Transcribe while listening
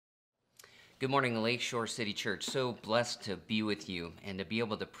Good morning, Lakeshore City Church. So blessed to be with you and to be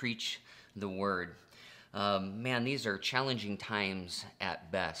able to preach the word. Man, these are challenging times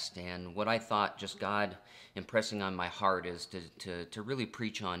at best. And what I thought just God impressing on my heart is to really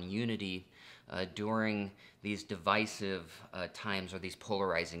preach on unity during these divisive times or these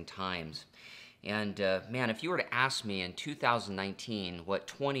polarizing times. And man, if you were to ask me in 2019 what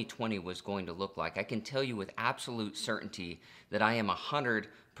 2020 was going to look like, I can tell you with absolute certainty that I am 100%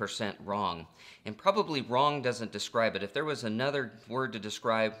 wrong. And probably wrong doesn't describe it. If there was another word to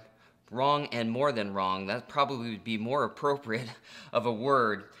describe wrong and more than wrong, that probably would be more appropriate of a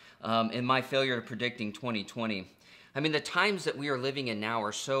word in my failure to predicting 2020. I mean, the times that we are living in now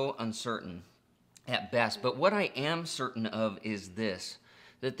are so uncertain at best. But what I am certain of is this,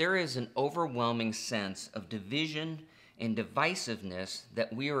 that there is an overwhelming sense of division and divisiveness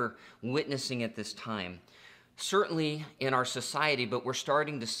that we are witnessing at this time. Certainly in our society, but we're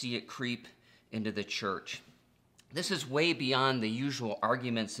starting to see it creep into the church. This is way beyond the usual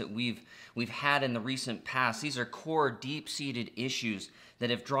arguments that we've had in the recent past. These are core, deep-seated issues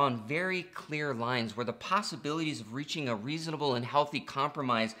that have drawn very clear lines where the possibilities of reaching a reasonable and healthy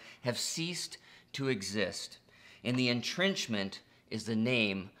compromise have ceased to exist. And the entrenchment is the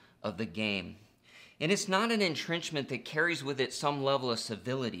name of the game. And it's not an entrenchment that carries with it some level of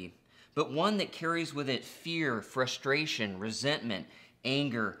civility, but one that carries with it fear, frustration, resentment,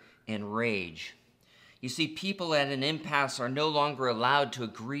 anger, and rage. You see, people at an impasse are no longer allowed to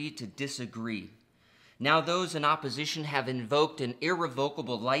agree to disagree. Now those in opposition have invoked an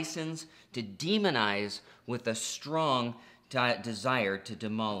irrevocable license to demonize with a strong desire to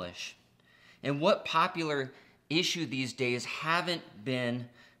demolish. And what popular issue these days haven't been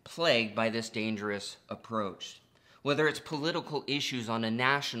plagued by this dangerous approach? Whether it's political issues on a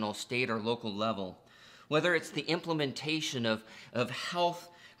national, state, or local level, whether it's the implementation of health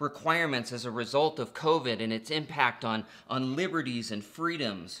requirements as a result of COVID and its impact on liberties and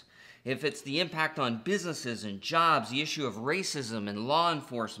freedoms, if it's the impact on businesses and jobs, the issue of racism and law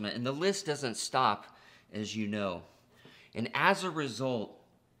enforcement, and the list doesn't stop, as you know. And as a result,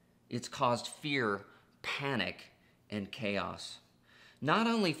 it's caused fear, panic, and chaos. Not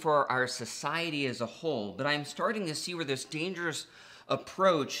only for our society as a whole, but I'm starting to see where this dangerous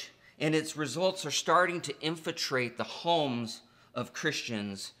approach and its results are starting to infiltrate the homes of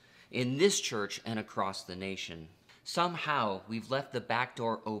Christians in this church and across the nation. Somehow, we've left the back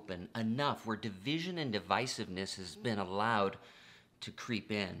door open enough where division and divisiveness has been allowed to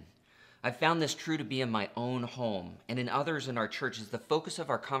creep in. I've found this true to be in my own home and in others in our church as the focus of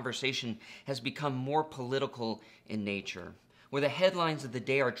our conversation has become more political in nature, where the headlines of the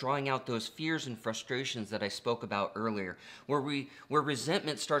day are drawing out those fears and frustrations that I spoke about earlier, where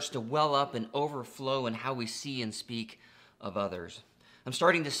resentment starts to well up and overflow in how we see and speak of others. I'm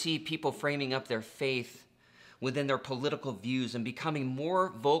starting to see people framing up their faith within their political views and becoming more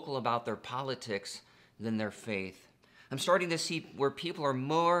vocal about their politics than their faith. I'm starting to see where people are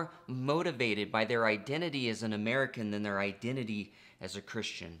more motivated by their identity as an American than their identity as a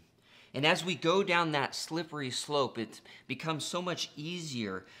Christian. And as we go down that slippery slope, it becomes so much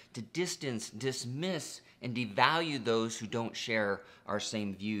easier to distance, dismiss, and devalue those who don't share our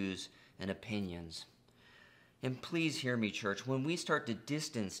same views and opinions. And please hear me, church, when we start to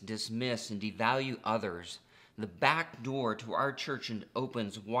distance, dismiss, and devalue others, the back door to our church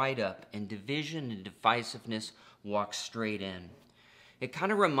opens wide up, and division and divisiveness walk straight in. It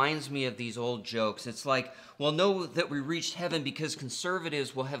kind of reminds me of these old jokes. It's like, well, know that we reached heaven because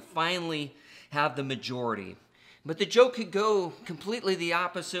conservatives will finally have the majority. But the joke could go completely the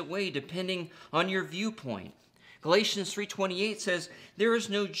opposite way depending on your viewpoint. Galatians 3:28 says, "There is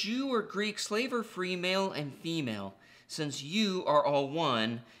no Jew or Greek, slave or free, male and female, since you are all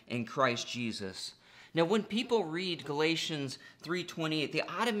one in Christ Jesus." Now, when people read Galatians 3:28, they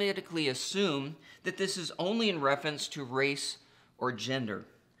automatically assume that this is only in reference to race or gender.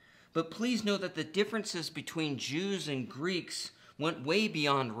 But please know that the differences between Jews and Greeks went way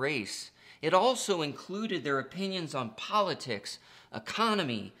beyond race. It also included their opinions on politics,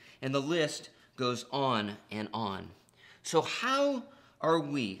 economy, and the list goes on and on. So how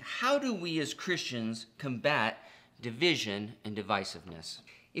do we as Christians combat division and divisiveness?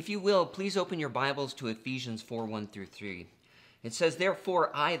 If you will, please open your Bibles to Ephesians 4:1-3. It says, "Therefore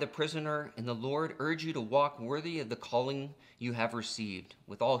I, the prisoner in the Lord, urge you to walk worthy of the calling you have received,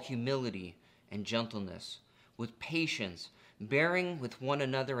 with all humility and gentleness, with patience, bearing with one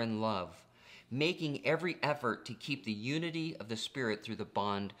another in love, making every effort to keep the unity of the Spirit through the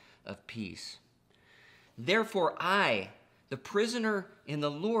bond of peace. Therefore I, the prisoner in the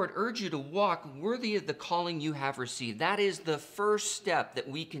Lord, urge you to walk worthy of the calling you have received." That is the first step that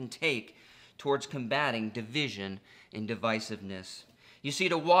we can take towards combating division and divisiveness. You see,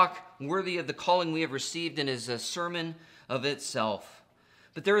 to walk worthy of the calling we have received is a sermon of itself.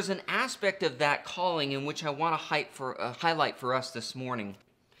 But there is an aspect of that calling in which I want to highlight for us this morning.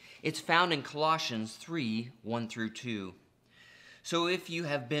 It's found in Colossians 3, 1 through 2. So if you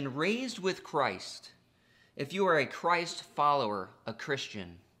have been raised with Christ, if you are a Christ follower, a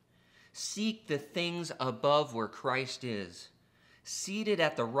Christian, seek the things above where Christ is, seated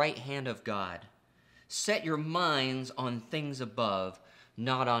at the right hand of God. Set your minds on things above,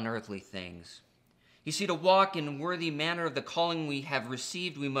 not on earthly things. You see, to walk in worthy manner of the calling we have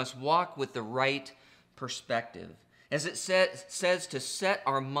received, we must walk with the right perspective. As it says, to set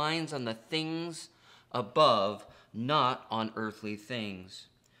our minds on the things above, not on earthly things.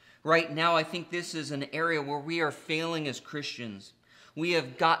 Right now, I think this is an area where we are failing as Christians. We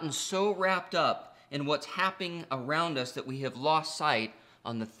have gotten so wrapped up in what's happening around us that we have lost sight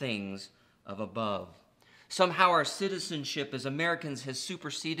on the things of above. Somehow our citizenship as Americans has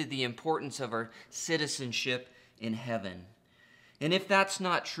superseded the importance of our citizenship in heaven. And if that's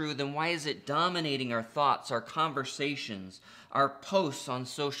not true, then why is it dominating our thoughts, our conversations, our posts on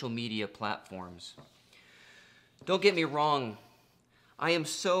social media platforms? Don't get me wrong. I am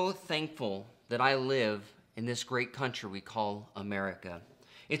so thankful that I live in this great country we call America.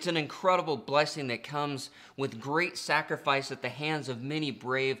 It's an incredible blessing that comes with great sacrifice at the hands of many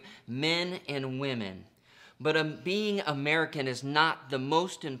brave men and women. But being American is not the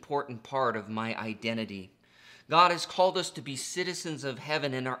most important part of my identity. God has called us to be citizens of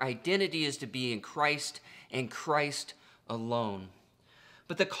heaven, and our identity is to be in Christ and Christ alone.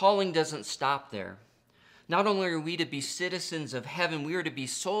 But the calling doesn't stop there. Not only are we to be citizens of heaven, we are to be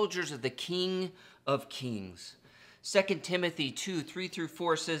soldiers of the King of Kings. 2 Timothy 2, 3 through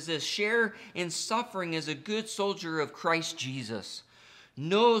 4 says this, share in suffering as a good soldier of Christ Jesus.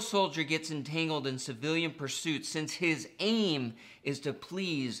 No soldier gets entangled in civilian pursuits, since his aim is to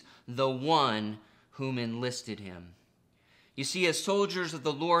please the one whom enlisted him. You see, as soldiers of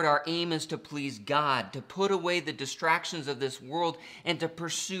the Lord, our aim is to please God, to put away the distractions of this world, and to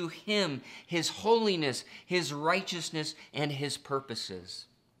pursue Him, His holiness, His righteousness, and His purposes.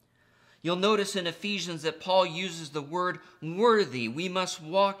 You'll notice in Ephesians that Paul uses the word worthy. We must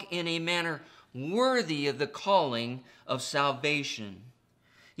walk in a manner worthy of the calling of salvation.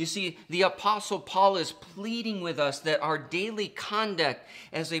 You see, the Apostle Paul is pleading with us that our daily conduct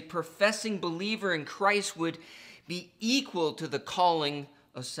as a professing believer in Christ would be equal to the calling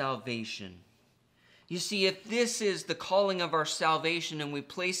of salvation. You see, if this is the calling of our salvation and we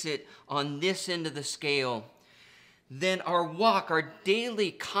place it on this end of the scale, then our walk, our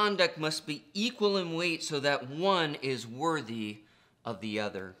daily conduct must be equal in weight so that one is worthy of the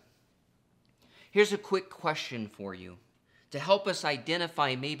other. Here's a quick question for you to help us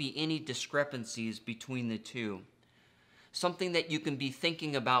identify maybe any discrepancies between the two. Something that you can be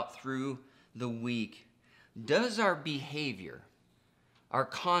thinking about through the week. Does our behavior, our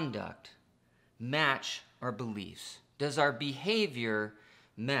conduct, match our beliefs? Does our behavior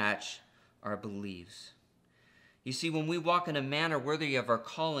match our beliefs? You see, when we walk in a manner worthy of our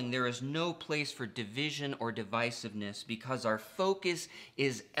calling, there is no place for division or divisiveness because our focus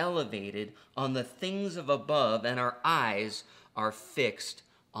is elevated on the things of above and our eyes are fixed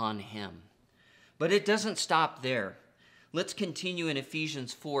on Him. But it doesn't stop there. Let's continue in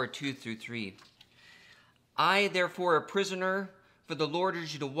Ephesians 4, 2 through 3. I, therefore, a prisoner for the Lord,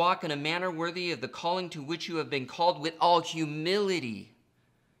 urge you to walk in a manner worthy of the calling to which you have been called, with all humility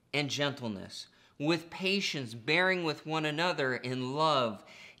and gentleness, with patience, bearing with one another in love,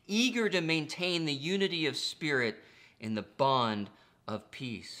 eager to maintain the unity of spirit in the bond of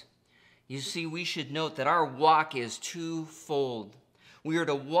peace. You see, we should note that our walk is twofold. We are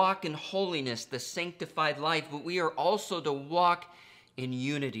to walk in holiness, the sanctified life, but we are also to walk in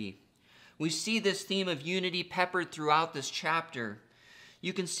unity. We see this theme of unity peppered throughout this chapter.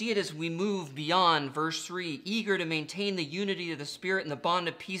 You can see it as we move beyond verse 3. Eager to maintain the unity of the Spirit and the bond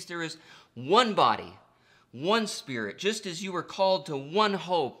of peace, there is one body, one Spirit, just as you were called to one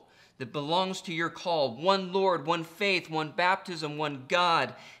hope that belongs to your call, one Lord, one faith, one baptism, one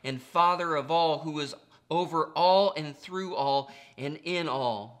God and Father of all, who is over all and through all and in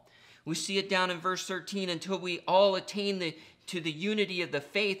all. We see it down in verse 13, until we all attain to the unity of the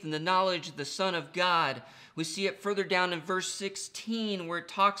faith and the knowledge of the Son of God. We see it further down in verse 16, where it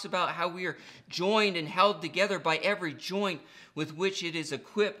talks about how we are joined and held together by every joint with which it is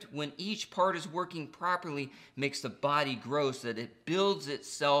equipped. When each part is working properly, makes the body grow so that it builds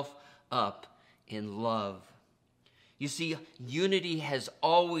itself up in love. You see, unity has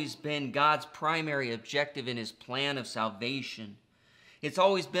always been God's primary objective in His plan of salvation. It's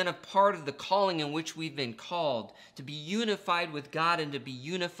always been a part of the calling in which we've been called, to be unified with God and to be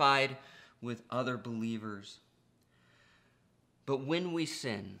unified with other believers. But when we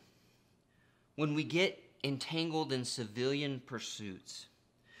sin, when we get entangled in civilian pursuits,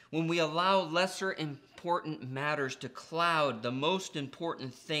 when we allow lesser important matters to cloud the most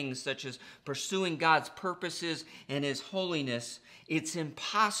important things, such as pursuing God's purposes and His holiness, it's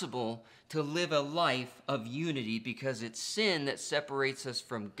impossible to live a life of unity, because it's sin that separates us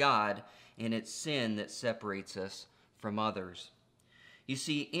from God, and it's sin that separates us from others. You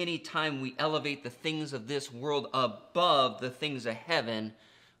see, any time we elevate the things of this world above the things of heaven,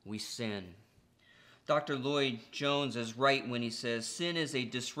 we sin. Dr. Lloyd Jones is right when he says, sin is a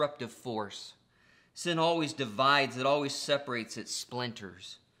disruptive force. Sin always divides, it always separates, it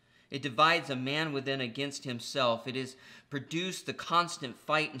splinters. It divides a man within against himself. It has produced the constant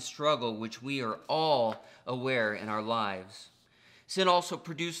fight and struggle which we are all aware in our lives. Sin also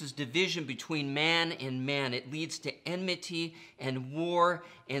produces division between man and man. It leads to enmity and war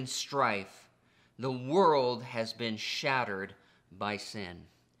and strife. The world has been shattered by sin.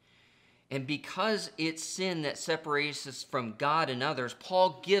 And because it's sin that separates us from God and others,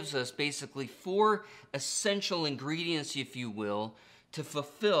 Paul gives us basically 4 essential ingredients, if you will, to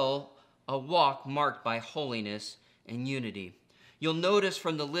fulfill a walk marked by holiness and unity. You'll notice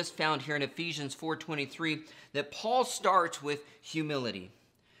from the list found here in Ephesians 4:23 that Paul starts with humility.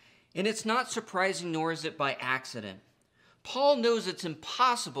 And it's not surprising, nor is it by accident. Paul knows it's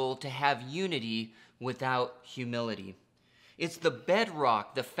impossible to have unity without humility. It's the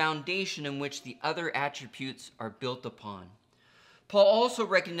bedrock, the foundation in which the other attributes are built upon. Paul also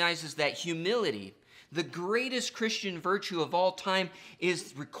recognizes that humility, the greatest Christian virtue of all time,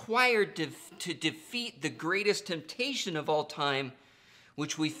 is required to defeat the greatest temptation of all time,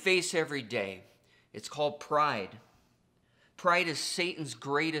 which we face every day. It's called pride. Pride is Satan's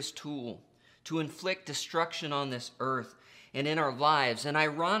greatest tool to inflict destruction on this earth and in our lives. And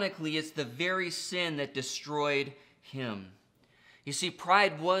ironically, it's the very sin that destroyed him. You see,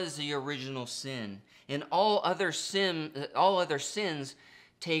 pride was the original sin, and all other sins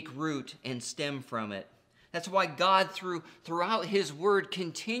take root and stem from it. That's why God, throughout His Word,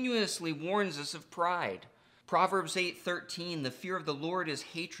 continuously warns us of pride. Proverbs 8:13, the fear of the Lord is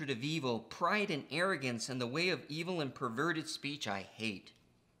hatred of evil. Pride and arrogance and the way of evil and perverted speech I hate.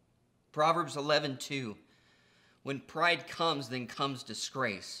 Proverbs 11:2, when pride comes, then comes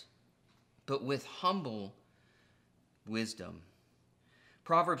disgrace, but with humble wisdom.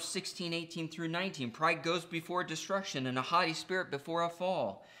 Proverbs 16:18 through 19, pride goes before destruction and a haughty spirit before a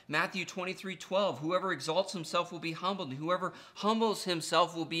fall. Matthew 23:12, whoever exalts himself will be humbled, and whoever humbles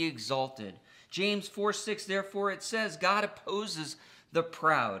himself will be exalted. James 4:6, therefore it says, God opposes the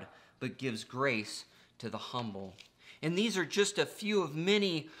proud, but gives grace to the humble. And these are just a few of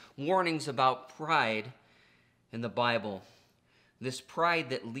many warnings about pride in the Bible. This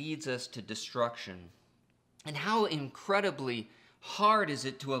pride that leads us to destruction. And how incredibly hard is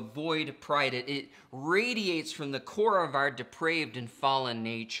it to avoid pride? It radiates from the core of our depraved and fallen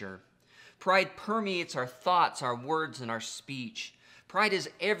nature. Pride permeates our thoughts, our words, and our speech. Pride is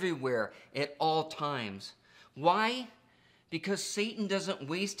everywhere at all times. Why? Because Satan doesn't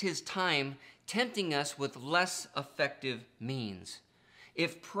waste his time tempting us with less effective means.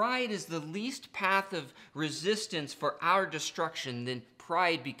 If pride is the least path of resistance for our destruction, then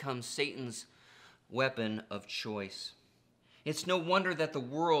pride becomes Satan's weapon of choice. It's no wonder that the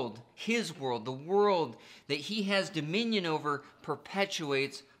world, his world, the world that he has dominion over,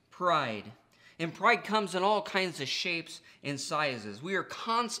 perpetuates pride. And pride comes in all kinds of shapes and sizes. We are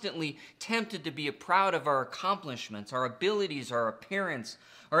constantly tempted to be proud of our accomplishments, our abilities, our appearance,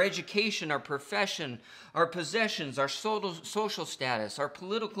 our education, our profession, our possessions, our social status, our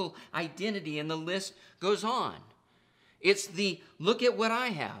political identity, and the list goes on. It's the, look at what I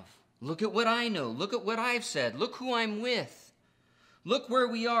have. Look at what I know. Look at what I've said. Look who I'm with. Look where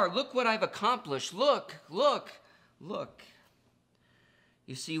we are. Look what I've accomplished. Look, look, look.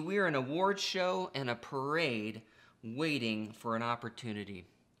 You see, we're an award show and a parade waiting for an opportunity.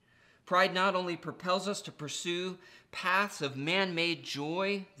 Pride not only propels us to pursue paths of man-made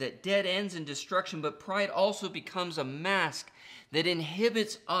joy that dead ends in destruction, but pride also becomes a mask that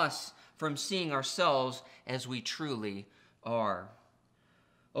inhibits us from seeing ourselves as we truly are.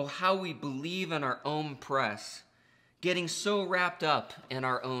 Oh, how we believe in our own press, getting so wrapped up in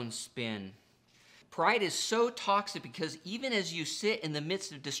our own spin. Pride is so toxic because even as you sit in the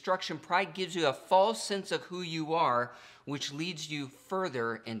midst of destruction, pride gives you a false sense of who you are, which leads you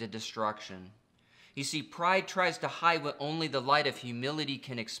further into destruction. You see, pride tries to hide what only the light of humility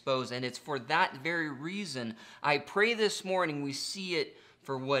can expose, and it's for that very reason I pray this morning we see it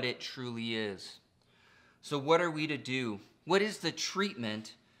for what it truly is. So what are we to do? What is the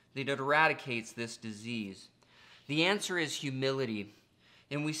treatment that eradicates this disease? The answer is humility,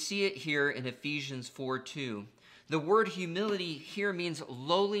 and we see it here in Ephesians 4:2. The word humility here means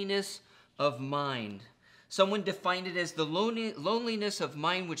lowliness of mind. Someone defined it as the loneliness of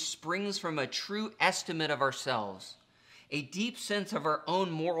mind which springs from a true estimate of ourselves, a deep sense of our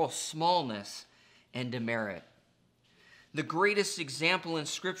own moral smallness and demerit. The greatest example in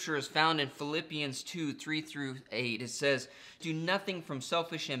Scripture is found in Philippians 2:3-8. It says, "Do nothing from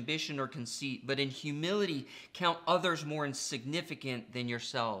selfish ambition or conceit, but in humility count others more insignificant than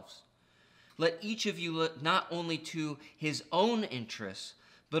yourselves. Let each of you look not only to his own interests,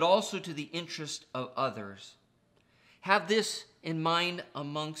 but also to the interest of others. Have this in mind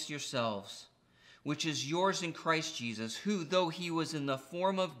amongst yourselves, which is yours in Christ Jesus, who, though he was in the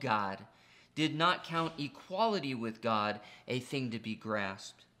form of God, did not count equality with God a thing to be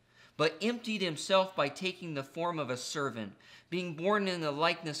grasped, but emptied himself by taking the form of a servant, being born in the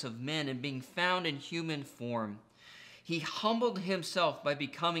likeness of men and being found in human form. He humbled himself by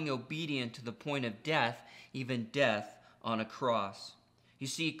becoming obedient to the point of death, even death on a cross." You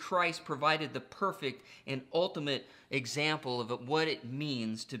see, Christ provided the perfect and ultimate example of what it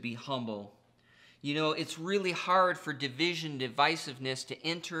means to be humble. You know, it's really hard for division, divisiveness to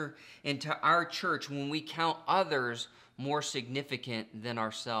enter into our church when we count others more significant than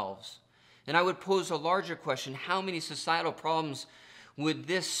ourselves. And I would pose a larger question: how many societal problems would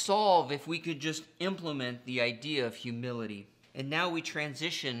this solve if we could just implement the idea of humility? And now we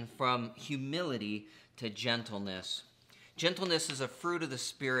transition from humility to gentleness. Gentleness is a fruit of the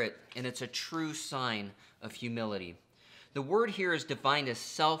Spirit, and it's a true sign of humility. The word here is defined as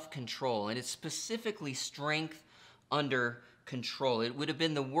self-control, and it's specifically strength under control. It would have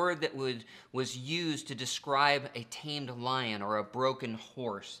been the word that was used to describe a tamed lion or a broken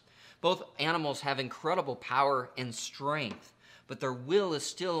horse. Both animals have incredible power and strength, but their will is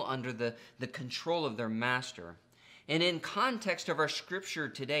still under the control of their master. And in context of our scripture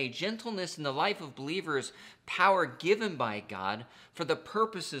today, gentleness in the life of believers, power given by God for the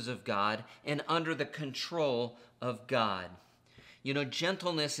purposes of God and under the control of God. You know,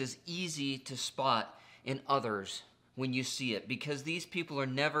 gentleness is easy to spot in others when you see it, because these people are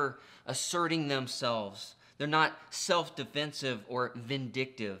never asserting themselves. They're not self-defensive or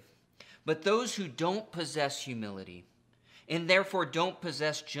vindictive. But those who don't possess humility and therefore don't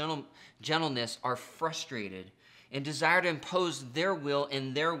possess gentleness are frustrated and desire to impose their will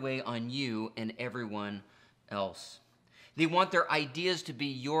and their way on you and everyone else. They want their ideas to be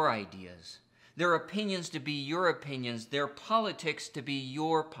your ideas, their opinions to be your opinions, their politics to be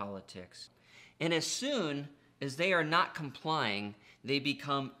your politics. And as soon as they are not complying, they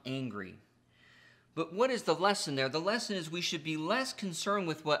become angry. But what is the lesson there? The lesson is we should be less concerned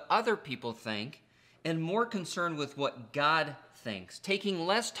with what other people think and more concerned with what God thinks, taking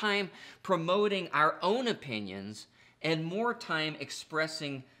less time promoting our own opinions and more time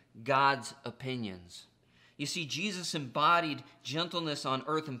expressing God's opinions. You see, Jesus embodied gentleness on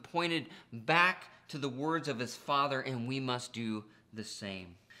earth and pointed back to the words of his Father, and we must do the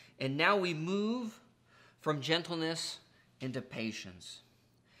same. And now we move from gentleness into patience.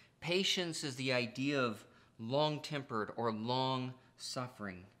 Patience is the idea of long-tempered or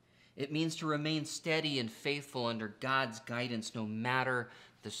long-suffering. It means to remain steady and faithful under God's guidance no matter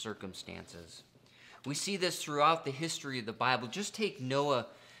the circumstances. We see this throughout the history of the Bible. Just take Noah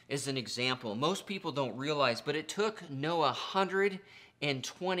as an example. Most people don't realize, but it took Noah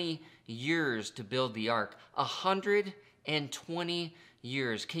 120 years to build the ark. 120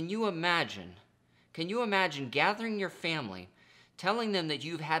 years. Can you imagine? Can you imagine gathering your family, telling them that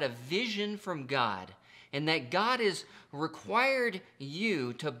you've had a vision from God and that God has required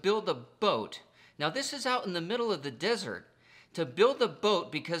you to build a boat? Now, this is out in the middle of the desert, to build a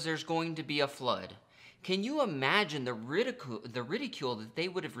boat because there's going to be a flood. Can you imagine the ridicule that they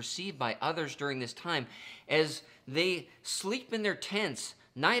would have received by others during this time as they sleep in their tents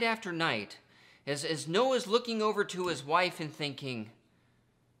night after night, as Noah's looking over to his wife and thinking,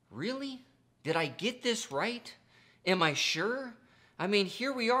 really? Did I get this right? Am I sure? I mean,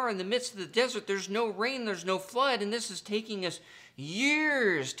 here we are in the midst of the desert. There's no rain, there's no flood, and this is taking us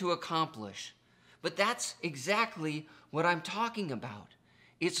years to accomplish. But that's exactly what I'm talking about.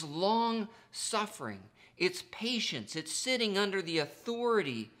 It's long suffering. It's patience. It's sitting under the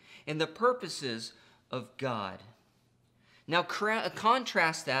authority and the purposes of God. Now,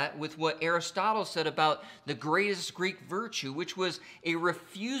 contrast that with what Aristotle said about the greatest Greek virtue, which was a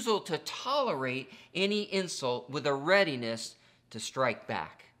refusal to tolerate any insult with a readiness to strike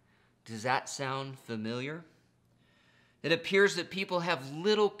back. Does that sound familiar? It appears that people have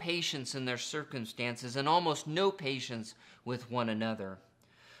little patience in their circumstances and almost no patience with one another.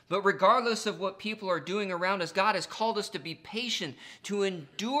 But regardless of what people are doing around us, God has called us to be patient, to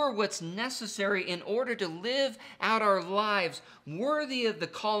endure what's necessary in order to live out our lives worthy of the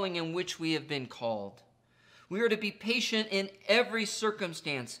calling in which we have been called. We are to be patient in every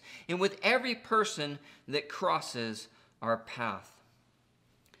circumstance and with every person that crosses our path.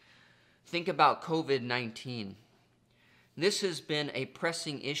 Think about COVID-19. This has been a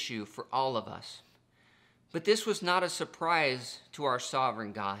pressing issue for all of us. But this was not a surprise to our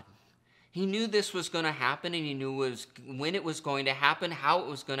sovereign God. He knew this was going to happen, and he knew when it was going to happen, how it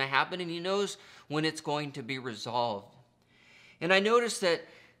was going to happen, and he knows when it's going to be resolved. And I noticed that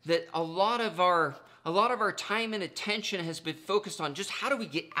a lot of our time and attention has been focused on just how do we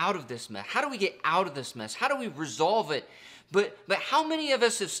get out of this mess? How do we get out of this mess? How do we resolve it? But how many of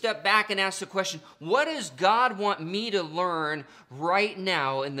us have stepped back and asked the question, what does God want me to learn right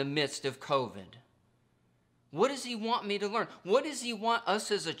now in the midst of COVID? What does he want me to learn? What does he want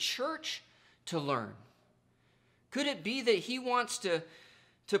us as a church to learn? Could it be that he wants to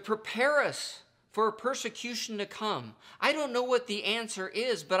prepare us for a persecution to come? I don't know what the answer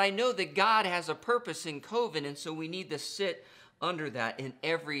is, but I know that God has a purpose in COVID, and so we need to sit under that in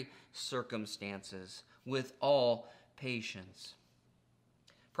every circumstances with all patience.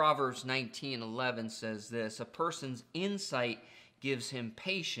 Proverbs 19:11 says this, a person's insight gives him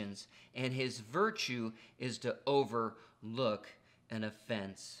patience, and his virtue is to overlook an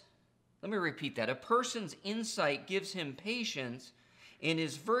offense. Let me repeat that. A person's insight gives him patience, and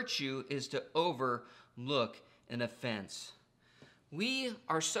his virtue is to overlook an offense. We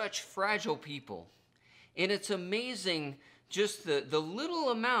are such fragile people, and it's amazing just the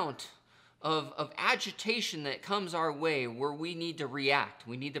little amount of agitation that comes our way where we need to react.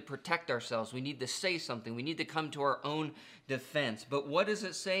 We need to protect ourselves. We need to say something. We need to come to our own defense. But what does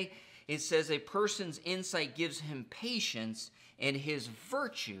it say? It says a person's insight gives him patience, and his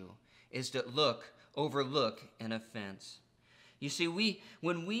virtue is to overlook an offense. You see,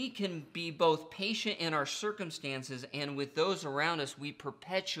 when we can be both patient in our circumstances and with those around us, we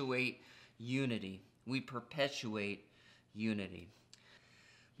perpetuate unity. We perpetuate unity.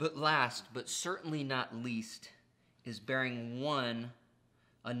 But last, but certainly not least, is bearing one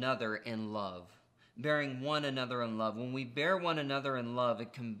another in love. Bearing one another in love. When we bear one another in love,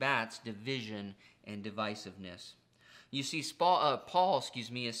 it combats division and divisiveness. You see, Paul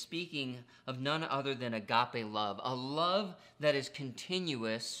is speaking of none other than agape love, a love that is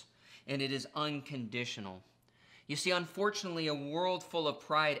continuous and it is unconditional. You see, unfortunately, a world full of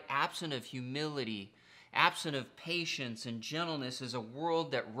pride, absent of humility, absent of patience and gentleness, is a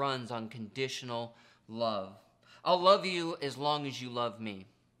world that runs on conditional love. I'll love you as long as you love me.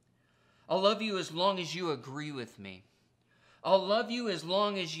 I'll love you as long as you agree with me. I'll love you as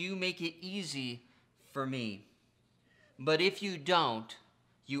long as you make it easy for me. But if you don't,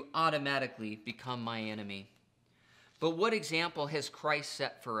 you automatically become my enemy. But what example has Christ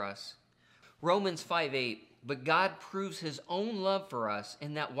set for us? Romans 5:8, but God proves his own love for us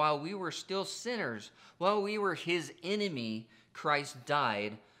in that while we were still sinners, while we were his enemy, Christ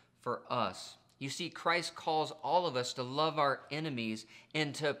died for us. You see, Christ calls all of us to love our enemies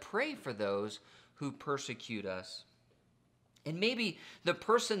and to pray for those who persecute us. And maybe the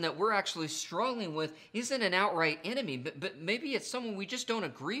person that we're actually struggling with isn't an outright enemy, but maybe it's someone we just don't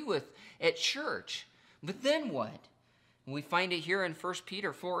agree with at church. But then what? We find it here in 1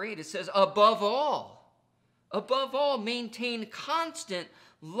 Peter 4:8. It says, above all, maintain constant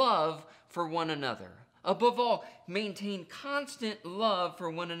love for one another. Above all, maintain constant love for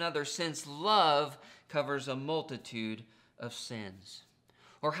one another, since love covers a multitude of sins.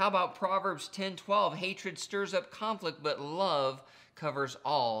 Or how about Proverbs 10:12? Hatred stirs up conflict, but love covers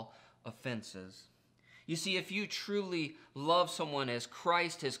all offenses. You see, if you truly love someone as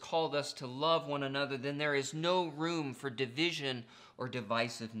Christ has called us to love one another, then there is no room for division or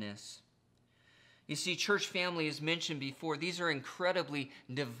divisiveness. You see, church family, as mentioned before, these are incredibly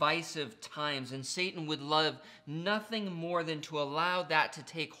divisive times, and Satan would love nothing more than to allow that to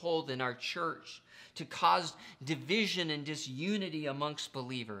take hold in our church, to cause division and disunity amongst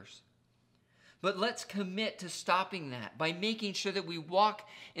believers. But let's commit to stopping that by making sure that we walk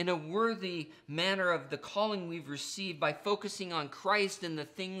in a worthy manner of the calling we've received by focusing on Christ and the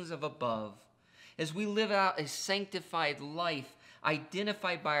things of above. As we live out a sanctified life,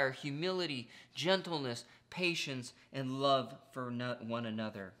 identified by our humility, gentleness, patience, and love for one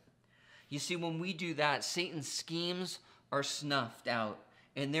another. You see, when we do that, Satan's schemes are snuffed out,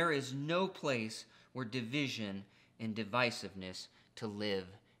 and there is no place where division and divisiveness to live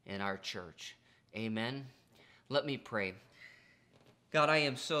in our church. Amen. Let me pray. God, I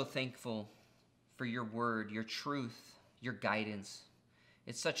am so thankful for your word, your truth, your guidance.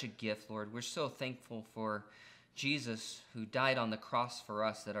 It's such a gift, Lord. We're so thankful for Jesus, who died on the cross for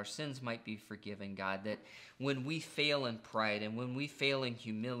us, that our sins might be forgiven, God, that when we fail in pride and when we fail in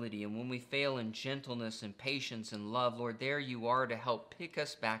humility and when we fail in gentleness and patience and love, Lord, there you are to help pick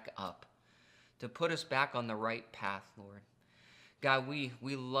us back up, to put us back on the right path, Lord. God, we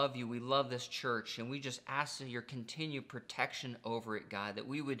love you. We love this church, and we just ask for your continued protection over it, God, that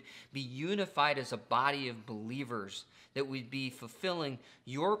we would be unified as a body of believers, that we'd be fulfilling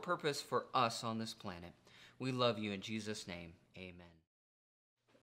your purpose for us on this planet. We love you in Jesus' name. Amen.